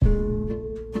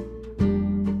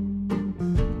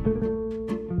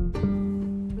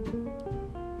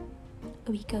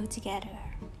together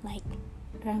like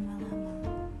Rama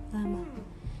Lama Lama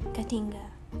Katinga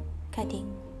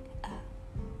Kading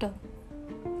Dong.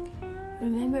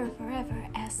 Remember forever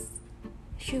as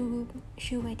Shoo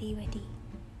Wadi Wadi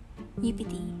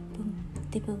Yippity Boom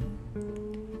De Boom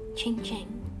Ching Chang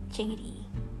Chingity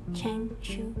Chang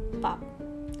Shoo Bop.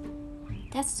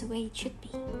 That's the way it should be.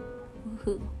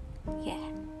 Woohoo,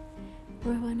 yeah.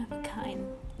 We're one of a kind,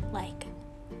 like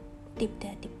dip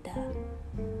da dip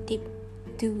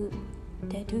do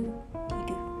da do dee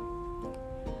do.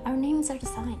 Our names are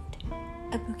designed.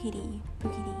 A boogity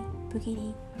boogity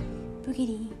boogity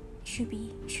boogity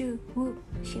shooby shoo whoop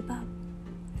shibab.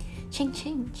 Ching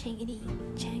ching chingity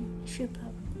chang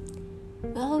shoobab.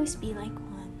 We'll always be like one.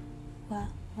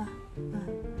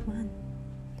 One.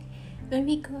 When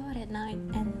we go out at night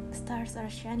and stars are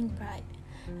shining bright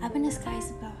up in the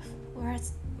skies above, or at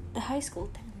the high school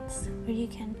tents where you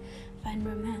can find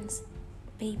romance,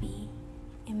 baby,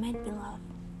 it might be love.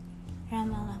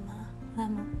 Rama Lama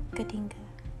Lama Kadinga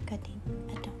Kading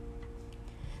Adong.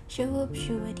 Show up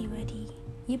shoo wadi wadi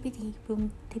yippity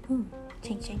boom de boom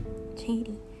ching ching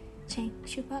chingity chang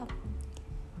shoop up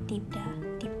deep da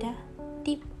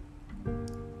deep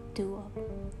do up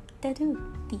da do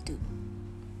dee do.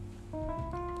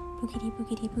 Boogity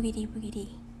boogity boogity boogity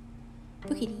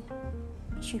boogity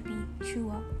shoopy shoo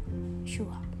up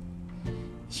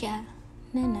sha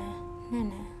na na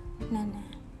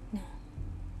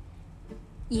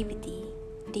yippity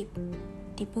dip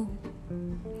boom.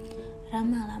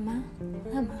 Rama Lama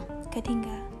Lama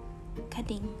Kadinga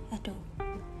Kading Adong.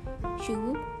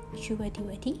 Shoo wadi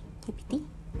wadi yippity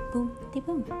boom de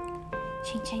boom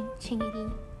ching chang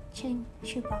chingity chang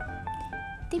shoo bop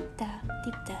dip da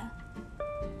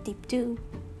dip do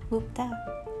whoop da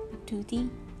do dee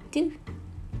do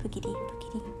boogity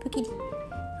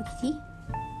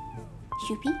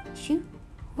shoopy shoo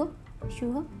whoop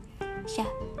sha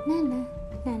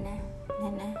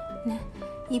na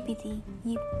yippity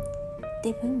yip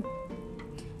de boom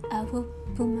a whoop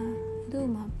booma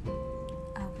looma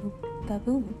a whoop ba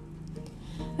boom.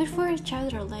 We're for each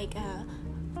other like a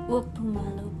whoop booma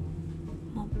loop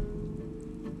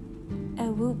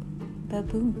a whoop ba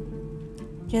boom.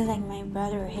 Just like my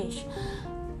brother Hish.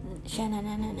 Sha na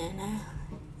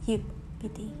yip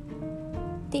bitty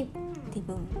dip de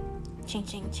boom ching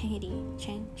ching chingity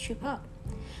chang shoop up.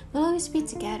 We'll always be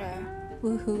together.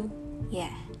 Woohoo,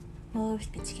 yeah. We'll always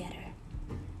be together.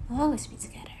 We'll always be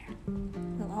together.